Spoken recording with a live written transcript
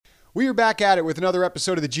We are back at it with another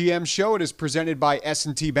episode of the GM Show. It is presented by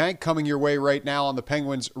S&T Bank, coming your way right now on the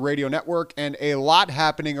Penguins radio network, and a lot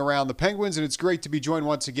happening around the Penguins, and it's great to be joined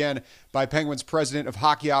once again by Penguins President of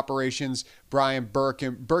Hockey Operations, Brian Burke.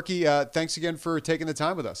 And Burkey, thanks again for taking the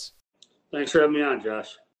time with us. Thanks for having me on,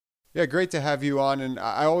 Josh. Yeah, great to have you on, and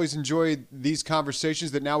I always enjoy these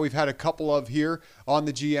conversations that now we've had a couple of here on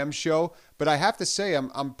the GM Show, but I have to say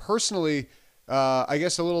I'm personally I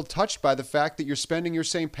guess a little touched by the fact that you're spending your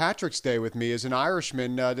St. Patrick's Day with me as an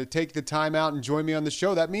Irishman to take the time out and join me on the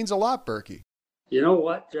show. That means a lot, Berkey. You know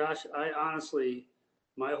what, Josh? I honestly,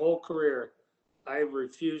 my whole career, I've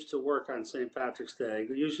refused to work on St. Patrick's Day.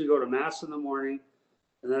 I usually go to Mass in the morning,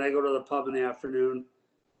 and then I go to the pub in the afternoon,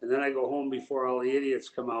 and then I go home before all the idiots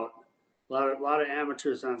come out. A lot of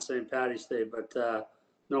amateurs on St. Patty's Day, but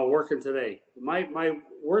no, working today. My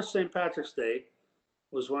worst St. Patrick's Day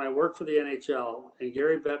was when I worked for the NHL and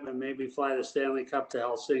Gary Bettman made me fly the Stanley Cup to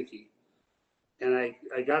Helsinki. And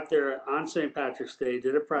I got there on St. Patrick's Day,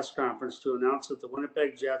 did a press conference to announce that the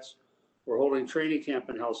Winnipeg Jets were holding training camp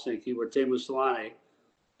in Helsinki with Teemu Selanne.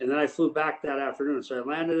 And then I flew back that afternoon. So I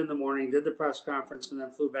landed in the morning, did the press conference, and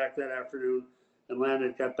then flew back that afternoon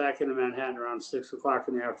and got back into Manhattan around 6 o'clock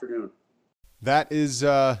in the afternoon.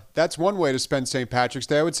 That's one way to spend St. Patrick's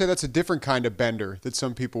Day. I would say that's a different kind of bender that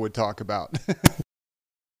some people would talk about.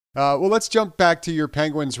 Well, let's jump back to your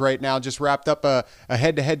Penguins right now. Just wrapped up a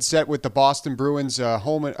head-to-head set with the Boston Bruins,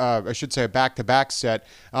 I should say a back-to-back set,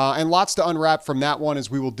 and lots to unwrap from that one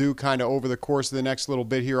as we will do kind of over the course of the next little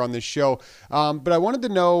bit here on this show. But I wanted to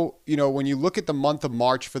know, when you look at the month of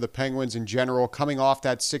March for the Penguins in general, coming off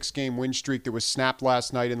that 6-game win streak that was snapped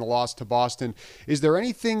last night in the loss to Boston, is there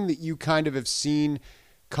anything that you kind of have seen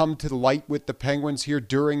come to light with the Penguins here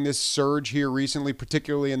during this surge here recently,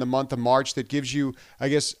 particularly in the month of March, that gives you, I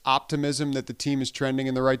guess, optimism that the team is trending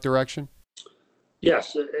in the right direction?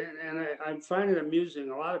 Yes, and I find it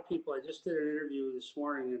amusing. A lot of people, I just did an interview this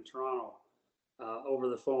morning in Toronto over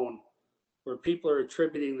the phone, where people are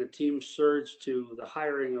attributing the team's surge to the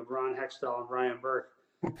hiring of Ron Hextall and Brian Burke.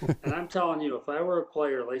 And I'm telling you, if I were a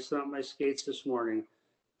player lacing up my skates this morning,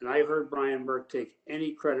 and I heard Brian Burke take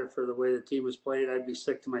any credit for the way the team was played, I'd be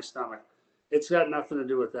sick to my stomach. It's got nothing to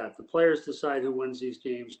do with that. The players decide who wins these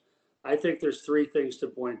games. I think there's three things to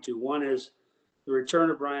point to. One is the return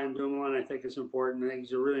of Brian Dumoulin, I think is important. I think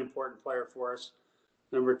he's a really important player for us.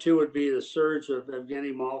 Number two would be the surge of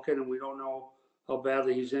Evgeny Malkin, and we don't know how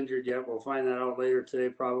badly he's injured yet. We'll find that out later today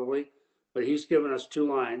probably. But he's given us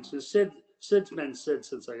two lines. And Sid's been Sid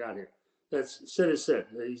since I got here. Sid is Sid.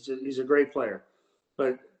 He's a great player.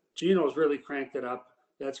 But Gino's really cranked it up.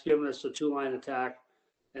 That's given us a two-line attack.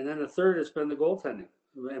 And then the third has been the goaltending.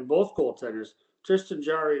 And both goaltenders, Tristan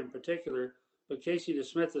Jarry in particular, but Casey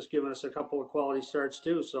DeSmith has given us a couple of quality starts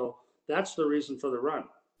too. So that's the reason for the run.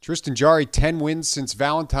 Tristan Jarry, 10 wins since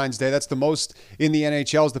Valentine's Day. That's the most in the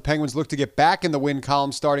NHL as the Penguins look to get back in the win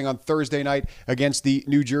column starting on Thursday night against the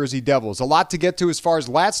New Jersey Devils. A lot to get to as far as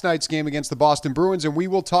last night's game against the Boston Bruins, and we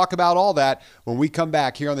will talk about all that when we come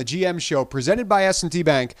back here on the GM Show presented by S&T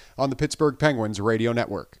Bank on the Pittsburgh Penguins radio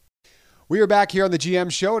network. We are back here on the GM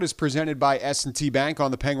Show. It is presented by S&T Bank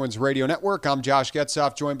on the Penguins radio network. I'm Josh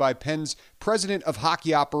Getzoff, joined by Penn's President of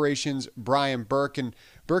Hockey Operations, Brian Burke. And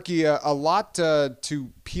Berkey, a lot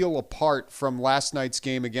to peel apart from last night's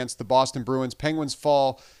game against the Boston Bruins. Penguins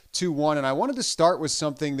fall 2-1, and I wanted to start with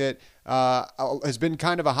something that has been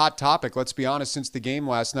kind of a hot topic, let's be honest, since the game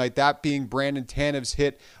last night, that being Brandon Tanev's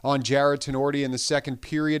hit on Jared Tenorti in the second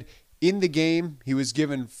period. In the game, he was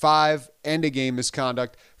given 5 end-of-game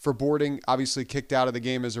misconduct for boarding, obviously kicked out of the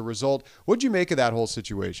game as a result. What'd you make of that whole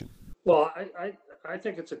situation? Well, I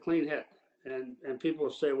think it's a clean hit. And people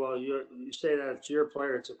will say, well, you say that it's your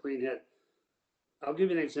player, it's a clean hit. I'll give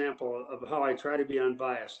you an example of how I try to be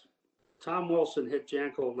unbiased. Tom Wilson hit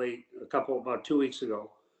Janko late about 2 weeks ago,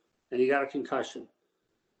 and he got a concussion.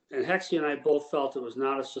 And Hexy and I both felt it was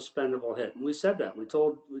not a suspendable hit. And we said that. We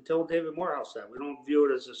told David Morehouse that. We don't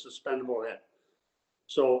view it as a suspendable hit.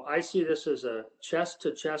 So I see this as a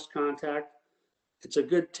chest-to-chest contact. It's a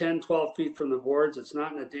good 10, 12 feet from the boards. It's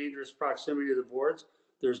not in a dangerous proximity to the boards.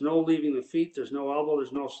 There's no leaving the feet. There's no elbow.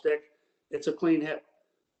 There's no stick. It's a clean hit.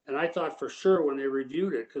 And I thought for sure when they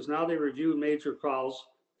reviewed it, because now they review major calls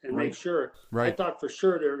and make sure. Right. I thought for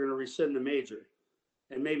sure they were going to rescind the major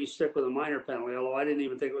and maybe stick with a minor penalty, although I didn't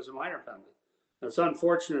even think it was a minor penalty. It's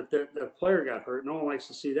unfortunate that the player got hurt. No one likes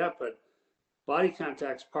to see that, but body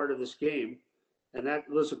contact's part of this game, and that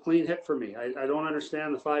was a clean hit for me. I don't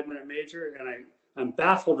understand the 5-minute major, and I'm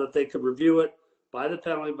baffled that they could review it by the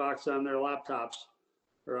penalty box on their laptops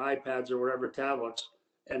or iPads or whatever, tablets,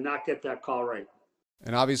 and not get that call right.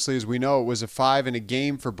 And obviously, as we know, it was a 5 in a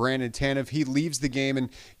game for Brandon Tanev. He leaves the game, and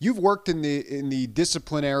you've worked in the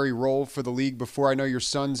disciplinary role for the league before. I know your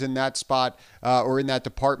son's in that spot or in that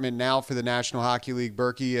department now for the National Hockey League.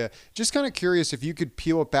 Berkey, just kind of curious if you could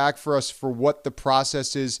peel it back for us for what the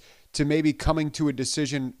process is to maybe coming to a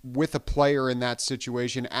decision with a player in that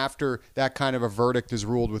situation after that kind of a verdict is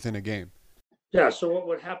ruled within a game. Yeah, so what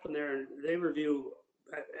would happen there, they review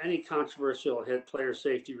any controversial hit, player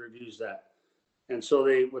safety reviews that. And so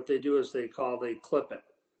what they do is they clip it.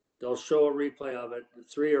 They'll show a replay of it,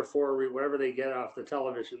 3 or 4, whatever they get off the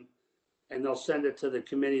television, and they'll send it to the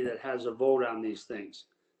committee that has a vote on these things.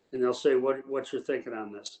 And they'll say, what you're thinking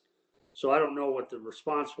on this. So I don't know what the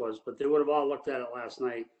response was, but they would have all looked at it last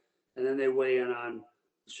night, and then they weigh in on,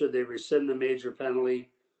 should they rescind the major penalty?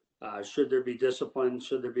 Should there be discipline?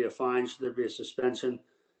 Should there be a fine? Should there be a suspension?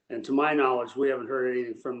 And to my knowledge, we haven't heard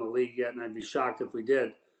anything from the league yet, and I'd be shocked if we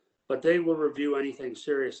did. But they will review anything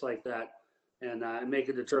serious like that and make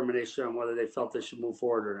a determination on whether they felt they should move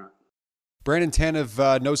forward or not. Brandon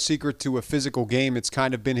Tanev, no secret to a physical game. It's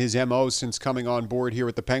kind of been his MO since coming on board here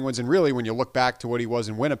with the Penguins. And really, when you look back to what he was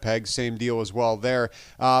in Winnipeg, same deal as well there.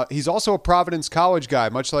 He's also a Providence College guy,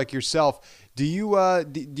 much like yourself. Do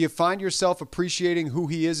you find yourself appreciating who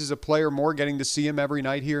he is as a player more, getting to see him every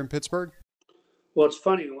night here in Pittsburgh? Well, it's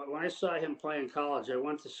funny. When I saw him play in college, I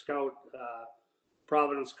went to scout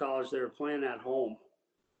Providence College. They were playing at home.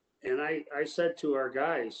 And I said to our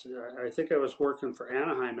guys, I think I was working for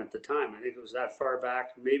Anaheim at the time. I think it was that far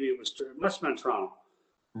back. Maybe it must have been Toronto.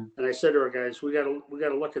 And I said to our guys, we got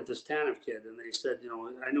to look at this Tanev kid. And they said,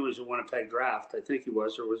 I knew he was a Winnipeg draft. I think he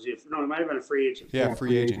was, or was he? No, he might have been a free agent. Yeah,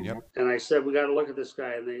 free agent. Yep. And I said, we got to look at this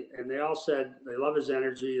guy. And they all said they love his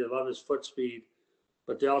energy, they love his foot speed,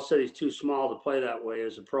 but they all said he's too small to play that way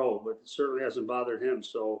as a pro. But it certainly hasn't bothered him.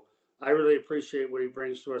 So I really appreciate what he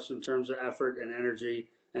brings to us in terms of effort and energy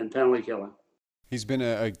and penalty killing. He's been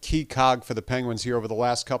a key cog for the Penguins here over the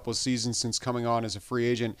last couple of seasons since coming on as a free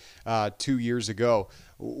agent 2 years ago.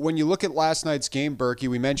 When you look at last night's game, Berkey,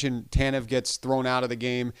 we mentioned Tanev gets thrown out of the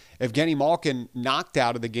game. Evgeny Malkin knocked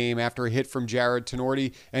out of the game after a hit from Jared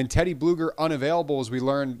Tenorti. And Teddy Bluger unavailable, as we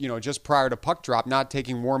learned, just prior to puck drop, not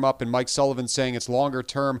taking warm-up, and Mike Sullivan saying it's longer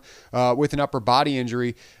term with an upper body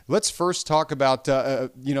injury. Let's first talk about,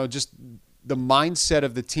 just the mindset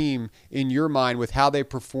of the team in your mind with how they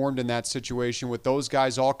performed in that situation, with those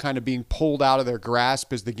guys all kind of being pulled out of their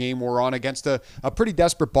grasp as the game wore on against a pretty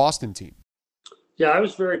desperate Boston team. Yeah, I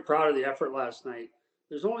was very proud of the effort last night.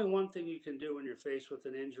 There's only one thing you can do when you're faced with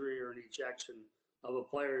an injury or an ejection of a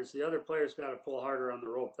player is the other player's got to pull harder on the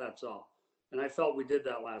rope, that's all. And I felt we did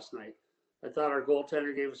that last night. I thought our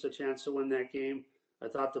goaltender gave us a chance to win that game. I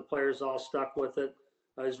thought the players all stuck with it.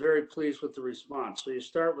 I was very pleased with the response. So you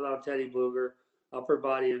start without Teddy Bluger, upper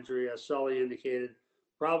body injury, as Sully indicated,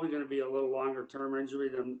 probably going to be a little longer term injury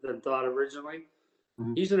than thought originally.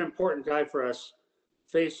 Mm-hmm. He's an important guy for us.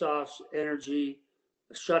 Face-offs, energy,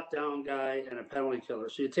 a shutdown guy, and a penalty killer.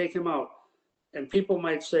 So you take him out, and people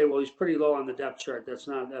might say, well, he's pretty low on the depth chart. That's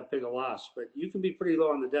not that big a loss. But you can be pretty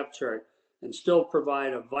low on the depth chart and still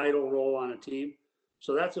provide a vital role on a team.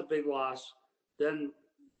 So that's a big loss. Then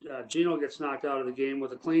Gino gets knocked out of the game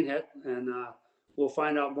with a clean hit, and we'll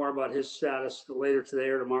find out more about his status later today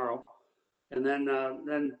or tomorrow. And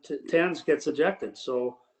then Tans gets ejected.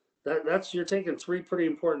 So that's you're taking 3 pretty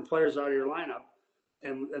important players out of your lineup,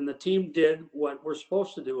 and the team did what we're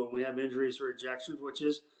supposed to do when we have injuries or ejections, which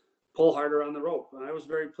is pull harder on the rope. And I was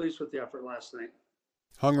very pleased with the effort last night.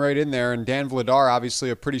 Hung right in there, and Dan Vladar,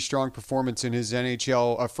 obviously a pretty strong performance in his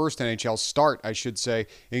first NHL start, I should say,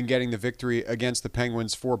 in getting the victory against the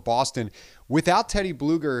Penguins for Boston. Without Teddy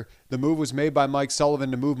Bluger, the move was made by Mike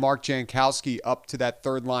Sullivan to move Mark Jankowski up to that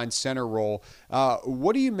third-line center role.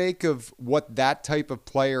 What do you make of what that type of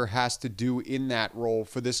player has to do in that role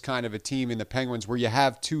for this kind of a team in the Penguins, where you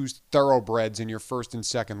have 2 thoroughbreds in your first and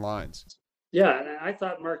second lines? Yeah, and I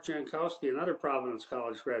thought Mark Jankowski, another Providence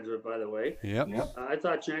College graduate, by the way. Yep. I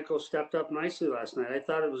thought Janko stepped up nicely last night. I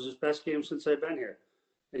thought it was his best game since I've been here.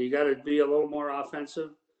 And you got to be a little more offensive,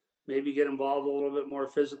 maybe get involved a little bit more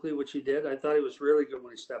physically, which he did. I thought he was really good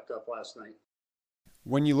when he stepped up last night.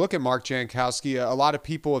 When you look at Mark Jankowski, a lot of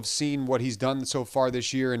people have seen what he's done so far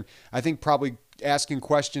this year, and I think probably asking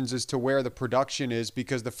questions as to where the production is,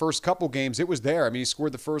 because the first couple games, it was there. I mean, he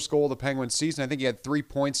scored the first goal of the Penguins season. I think he had 3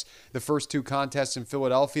 points the first 2 contests in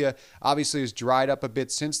Philadelphia. Obviously, has dried up a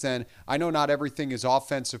bit since then. I know not everything is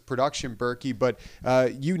offensive production, Berkey, but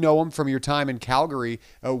you know him from your time in Calgary.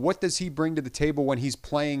 What does he bring to the table when he's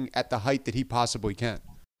playing at the height that he possibly can?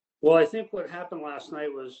 Well, I think what happened last night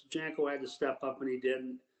was Janko had to step up, and he did.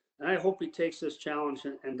 And I hope he takes this challenge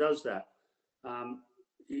and does that.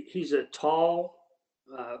 he's a tall,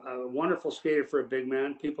 a wonderful skater for a big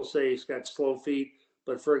man. People say he's got slow feet,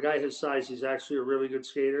 but for a guy his size, he's actually a really good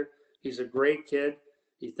skater. He's a great kid.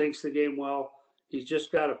 He thinks the game well. He's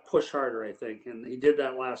just got to push harder, I think, and he did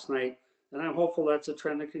that last night. And I'm hopeful that's a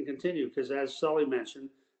trend that can continue because, as Sully mentioned,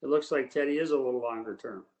 it looks like Teddy is a little longer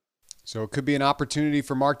term. So it could be an opportunity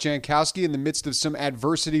for Mark Jankowski in the midst of some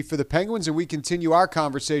adversity for the Penguins. And we continue our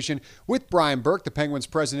conversation with Brian Burke, the Penguins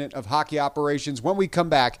president of hockey operations, when we come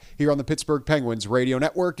back here on the Pittsburgh Penguins radio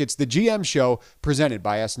network. It's the GM Show presented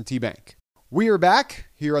by S&T Bank. We are back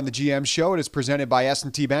here on the GM Show. It is presented by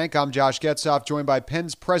S&T Bank. I'm Josh Getzoff, joined by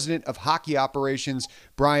Penn's president of hockey operations,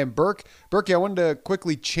 Brian Burke. Burke, I wanted to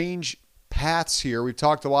quickly change paths here. We've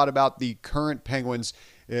talked a lot about the current Penguins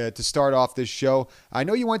to start off this show. I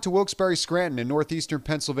know you went to Wilkes-Barre Scranton in northeastern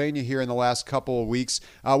Pennsylvania here in the last couple of weeks.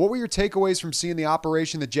 What were your takeaways from seeing the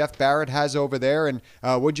operation that Jeff Barrett has over there, and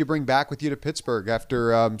what did you bring back with you to Pittsburgh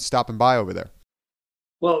after stopping by over there?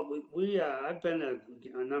 Well, I've been to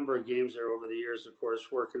a number of games there over the years, of course,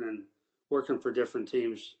 working for different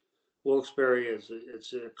teams. Wilkes-Barre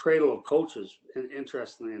it's a cradle of coaches, and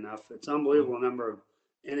interestingly enough, it's unbelievable number of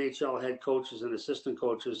NHL head coaches and assistant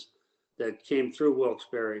coaches that came through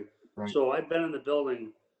Wilkes-Barre. Right. So I've been in the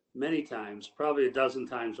building many times, probably a dozen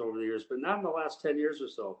times over the years, but not in the last 10 years or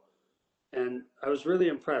so. And I was really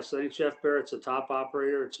impressed. I think Jeff Barrett's a top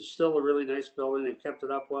operator. It's still a really nice building. They've kept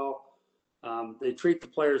it up well. They treat the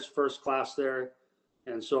players first class there.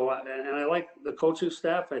 And so, I like the coaching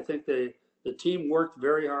staff. I think the team worked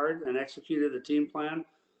very hard and executed the team plan.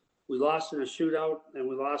 We lost in a shootout, and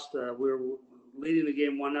we were leading the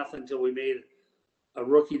game 1-0 until we made a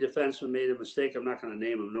rookie defenseman made a mistake. I'm not going to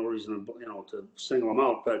name him. No reason to single him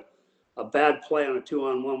out, but a bad play on a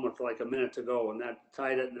 2-on-1 with like a minute to go, and that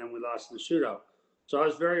tied it, and then we lost in the shootout. So I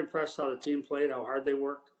was very impressed how the team played, how hard they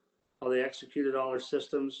worked, how they executed all their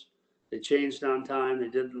systems. They changed on time. They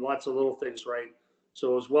did lots of little things right.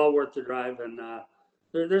 So it was well worth the drive. And I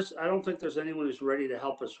don't think there's anyone who's ready to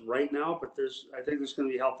help us right now, but I think there's going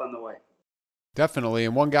to be help on the way. Definitely.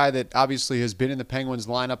 And one guy that obviously has been in the Penguins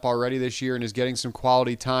lineup already this year and is getting some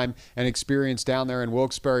quality time and experience down there in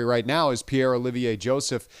Wilkes-Barre right now is Pierre-Olivier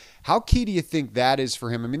Joseph. How key do you think that is for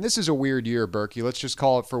him? I mean, this is a weird year, Berkey. Let's just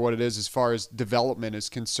call it for what it is as far as development is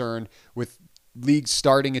concerned, with leagues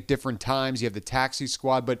starting at different times. You have the taxi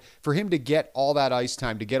squad. But for him to get all that ice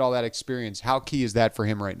time, to get all that experience, how key is that for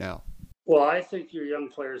him right now? Well, I think your young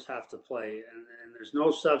players have to play, and there's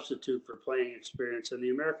no substitute for playing experience. And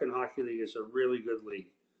the American Hockey League is a really good league.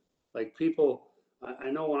 Like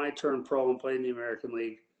I know when I turned pro and played in the American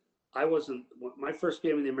League, my first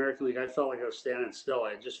game in the American League, I felt like I was standing still.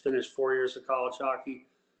 I had just finished 4 years of college hockey,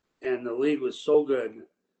 and the league was so good.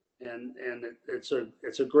 And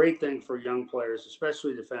it's a great thing for young players,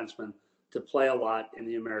 especially defensemen, to play a lot in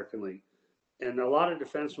the American League. And a lot of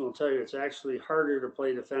defensemen will tell you it's actually harder to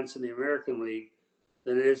play defense in the American League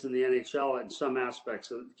than it is in the NHL in some aspects.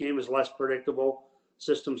 The game is less predictable.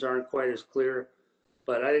 Systems aren't quite as clear.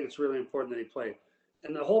 But I think it's really important that he play.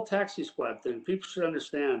 And the whole taxi squad thing, people should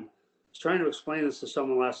understand. I was trying to explain this to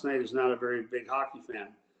someone last night who's not a very big hockey fan.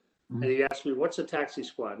 Mm-hmm. And he asked me, what's a taxi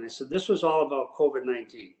squad? And I said, this was all about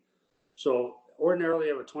COVID-19. So ordinarily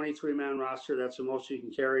you have a 23-man roster. That's the most you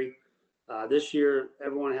can carry. This year,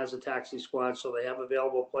 everyone has a taxi squad, so they have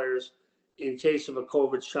available players in case of a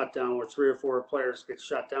COVID shutdown where 3 or 4 players get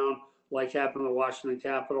shut down, like happened to the Washington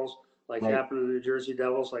Capitals, like happened to the New Jersey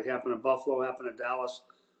Devils, like happened to Buffalo, happened to Dallas.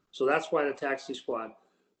 So that's why the taxi squad.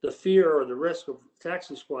 The fear or the risk of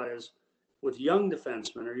taxi squad is with young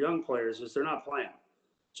defensemen or young players is they're not playing.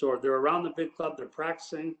 So they're around the big club, they're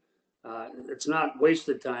practicing. It's not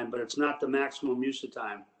wasted time, but it's not the maximum use of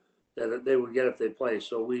time that they would get if they play.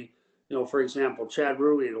 So for example, Chad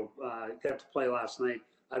Ruhwedel got to play last night.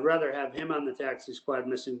 I'd rather have him on the taxi squad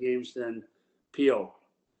missing games than P.O.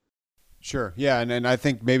 Sure. Yeah. And I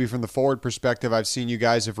think maybe from the forward perspective, I've seen you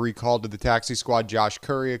guys have recalled to the taxi squad Josh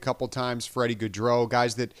Curry a couple times, Freddie Gaudreau,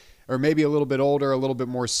 guys that are maybe a little bit older, a little bit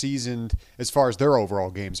more seasoned as far as their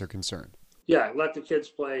overall games are concerned. Yeah. Let the kids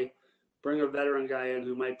play. Bring a veteran guy in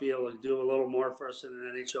who might be able to do a little more for us in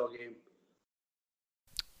an NHL game.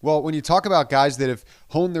 Well, when you talk about guys that have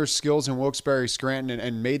honed their skills in Wilkes-Barre Scranton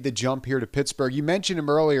and made the jump here to Pittsburgh, you mentioned him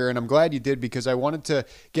earlier, and I'm glad you did because I wanted to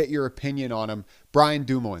get your opinion on him. Brian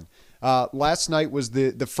Dumoulin. Last night was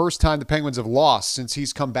the first time the Penguins have lost since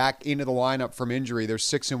he's come back into the lineup from injury. They're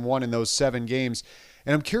 6-1 in those 7 games.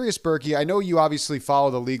 And I'm curious, Berkey, I know you obviously follow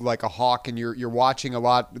the league like a hawk and you're watching a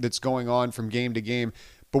lot that's going on from game to game.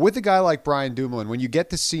 But with a guy like Brian Dumoulin, when you get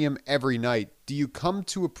to see him every night, do you come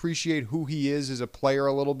to appreciate who he is as a player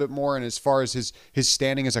a little bit more, and as far as his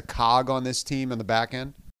standing as a cog on this team on the back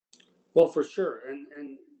end? Well, for sure.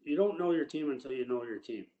 And you don't know your team until you know your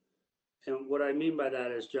team. And what I mean by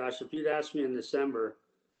that is, Josh, if you'd asked me in December,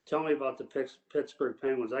 tell me about the Pittsburgh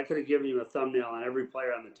Penguins, I could have given you a thumbnail on every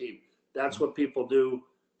player on the team. That's what people do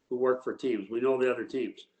who work for teams. We know the other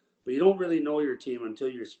teams. But you don't really know your team until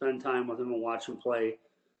you spend time with them and watch them play.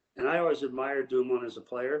 And I always admired Dumoulin as a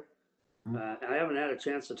player. I haven't had a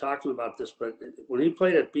chance to talk to him about this, but when he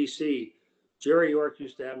played at BC, Jerry York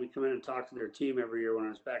used to have me come in and talk to their team every year when I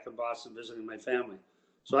was back in Boston visiting my family.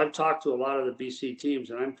 So I've talked to a lot of the BC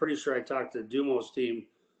teams, and I'm pretty sure I talked to Dumo's team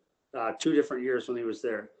 2 different years when he was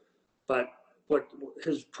there. But what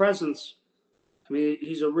his presence, I mean,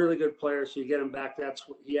 he's a really good player, so you get him back. That's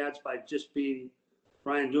what he adds by just being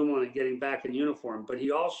Brian Dumoulin and getting back in uniform. But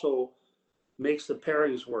he also makes the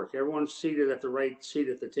pairings work. Everyone's seated at the right seat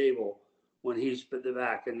at the table when he's at the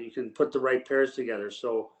back, and you can put the right pairs together.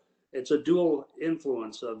 So it's a dual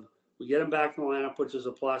influence of we get him back in the lineup, which is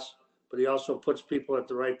a plus, but he also puts people at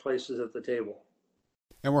the right places at the table.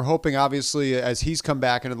 And we're hoping, obviously, as he's come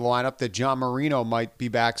back into the lineup, that John Marino might be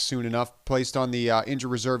back soon enough. Placed on the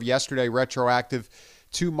injured reserve yesterday, retroactive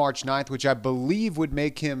to March 9th, which I believe would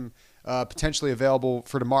make him potentially available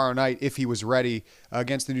for tomorrow night if he was ready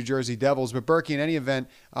against the New Jersey Devils. But Burke, in any event,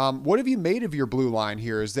 what have you made of your blue line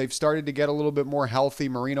here as they've started to get a little bit more healthy,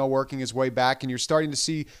 Marino working his way back, and you're starting to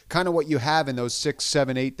see kind of what you have in those 6,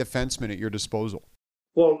 7, 8 defensemen at your disposal?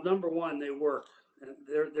 Well, number one, they work.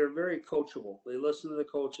 They're very coachable. They listen to the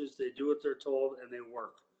coaches, they do what they're told, and they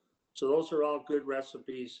work. So those are all good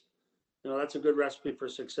recipes. You know, that's a good recipe for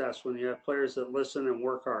success when you have players that listen and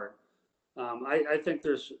work hard. I think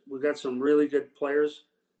we've got some really good players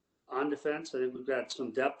on defense. I think we've got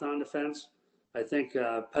some depth on defense. I think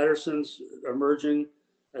Pettersson's emerging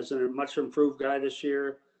as a much improved guy this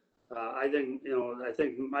year. I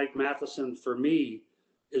think Mike Matheson, for me,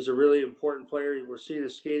 is a really important player. We're seeing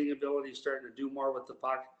his skating ability starting to do more with the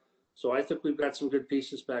puck. So I think we've got some good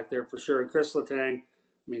pieces back there for sure. And Chris Letang,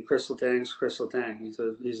 Chris Letang's Chris Letang.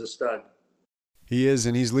 He's a stud. He is,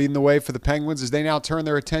 and he's leading the way for the Penguins as they now turn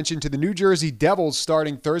their attention to the New Jersey Devils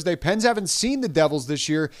starting Thursday. Pens haven't seen the Devils this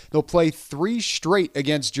year. They'll play 3 straight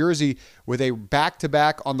against Jersey with a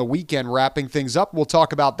back-to-back on the weekend, wrapping things up. We'll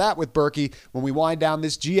talk about that with Berkey when we wind down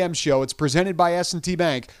this GM show. It's presented by S&T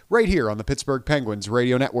Bank right here on the Pittsburgh Penguins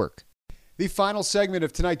Radio Network. The final segment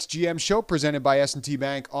of tonight's GM show presented by S&T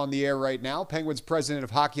Bank on the air right now. Penguins President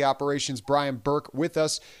of Hockey Operations Brian Burke with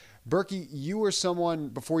us. Berkey, you were someone,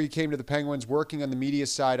 before you came to the Penguins, working on the media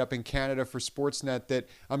side up in Canada for Sportsnet that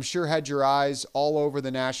I'm sure had your eyes all over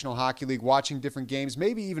the National Hockey League, watching different games,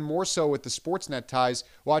 maybe even more so with the Sportsnet ties,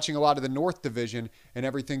 watching a lot of the North Division and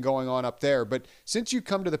everything going on up there. But since you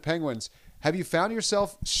come to the Penguins, have you found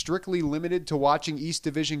yourself strictly limited to watching East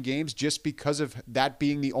Division games just because of that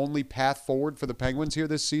being the only path forward for the Penguins here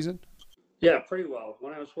this season? Yeah, pretty well.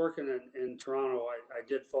 When I was working in Toronto, I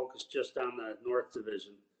did focus just on the North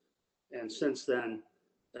Division. And since then,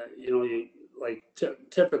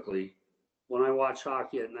 typically when I watch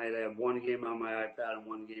hockey at night, I have one game on my iPad and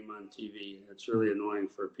one game on TV. It's really annoying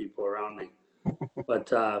for people around me.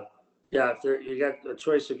 But if you got a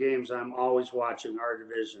choice of games, I'm always watching our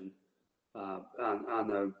division on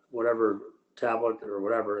the whatever tablet or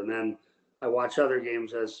whatever. And then I watch other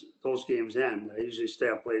games as those games end. I usually stay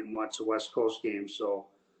up late and watch the West Coast games. So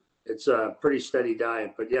it's a pretty steady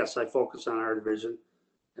diet. But yes, I focus on our division.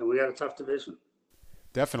 And we got a tough division.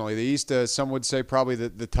 Definitely. The East, some would say probably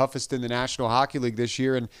the toughest in the National Hockey League this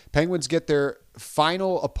year. And Penguins get their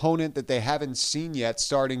final opponent that they haven't seen yet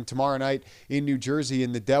starting tomorrow night in New Jersey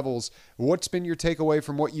in the Devils. What's been your takeaway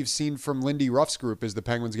from what you've seen from Lindy Ruff's group as the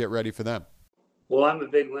Penguins get ready for them? Well, I'm a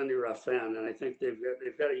big Lindy Ruff fan, and I think they've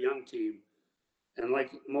got a young team. And like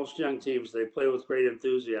most young teams, they play with great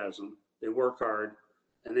enthusiasm. They work hard,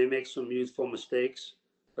 and they make some youthful mistakes.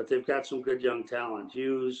 But they've got some good young talent.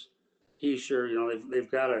 Hughes, Heischer, they've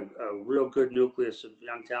got a real good nucleus of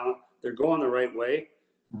young talent. They're going the right way.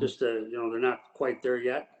 Just they're not quite there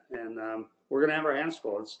yet. And we're going to have our hands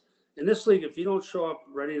full. In this league, if you don't show up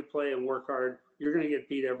ready to play and work hard, you're going to get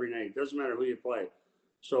beat every night. It doesn't matter who you play.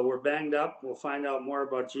 So we're banged up. We'll find out more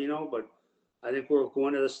about Gino, but I think we're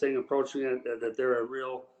going to this thing approaching it that they're a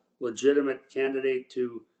real legitimate candidate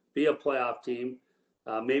to be a playoff team.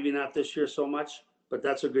 Maybe not this year so much, but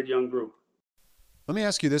that's a good young group. Let me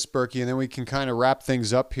ask you this, Berkey, and then we can kind of wrap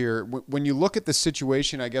things up here. When you look at the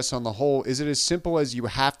situation, I guess, on the whole, is it as simple as you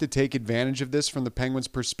have to take advantage of this from the Penguins'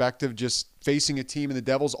 perspective, just facing a team in the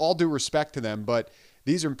Devils? All due respect to them, but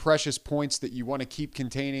these are precious points that you want to keep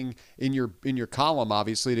containing in your column,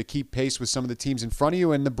 obviously, to keep pace with some of the teams in front of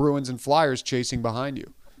you and the Bruins and Flyers chasing behind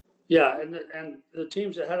you. Yeah, and the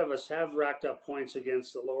teams ahead of us have racked up points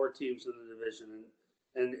against the lower teams in the division,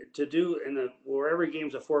 and to do where every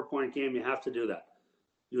game's a 4-point game, you have to do that.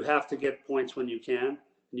 You have to get points when you can,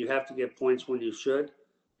 and you have to get points when you should,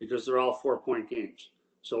 because they're all 4-point games.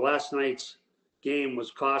 So last night's game was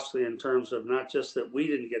costly in terms of not just that we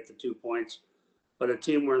didn't get the 2 points, but a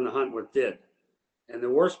team we're in the hunt with did. And the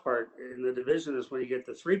worst part in the division is when you get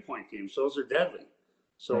the 3-point games. Those are deadly.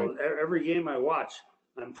 So right. Every game I watch,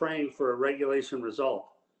 I'm praying for a regulation result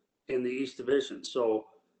in the East Division. So,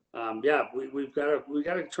 we've got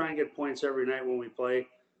to try and get points every night when we play,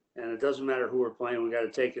 and it doesn't matter who we're playing. We got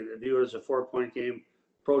to take it, view it as a 4-point game,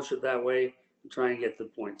 approach it that way, and try and get the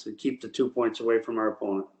points and keep the 2 points away from our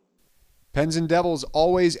opponent. Pens and Devils,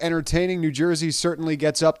 always entertaining. New Jersey certainly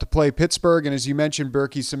gets up to play Pittsburgh. And as you mentioned,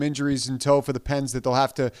 Burke, some injuries in tow for the Pens that they'll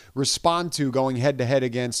have to respond to going head-to-head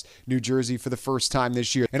against New Jersey for the first time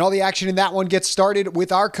this year. And all the action in that one gets started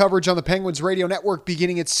with our coverage on the Penguins Radio Network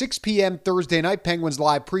beginning at 6 p.m. Thursday night. Penguins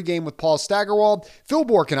Live pregame with Paul Staggerwald. Phil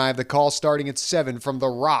Burke and I have the call starting at 7 from The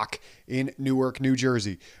Rock in Newark, New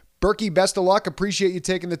Jersey. Burke, best of luck. Appreciate you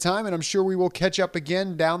taking the time, and I'm sure we will catch up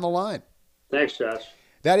again down the line. Thanks, Josh.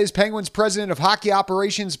 That is Penguins President of Hockey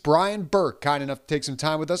Operations, Brian Burke, kind enough to take some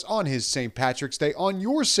time with us on his St. Patrick's Day, on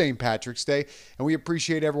your St. Patrick's Day. And we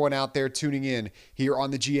appreciate everyone out there tuning in here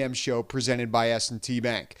on the GM Show presented by S&T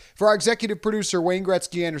Bank. For our executive producer, Wayne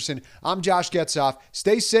Gretzky Anderson, I'm Josh Getzoff.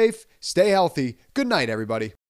 Stay safe, stay healthy. Good night, everybody.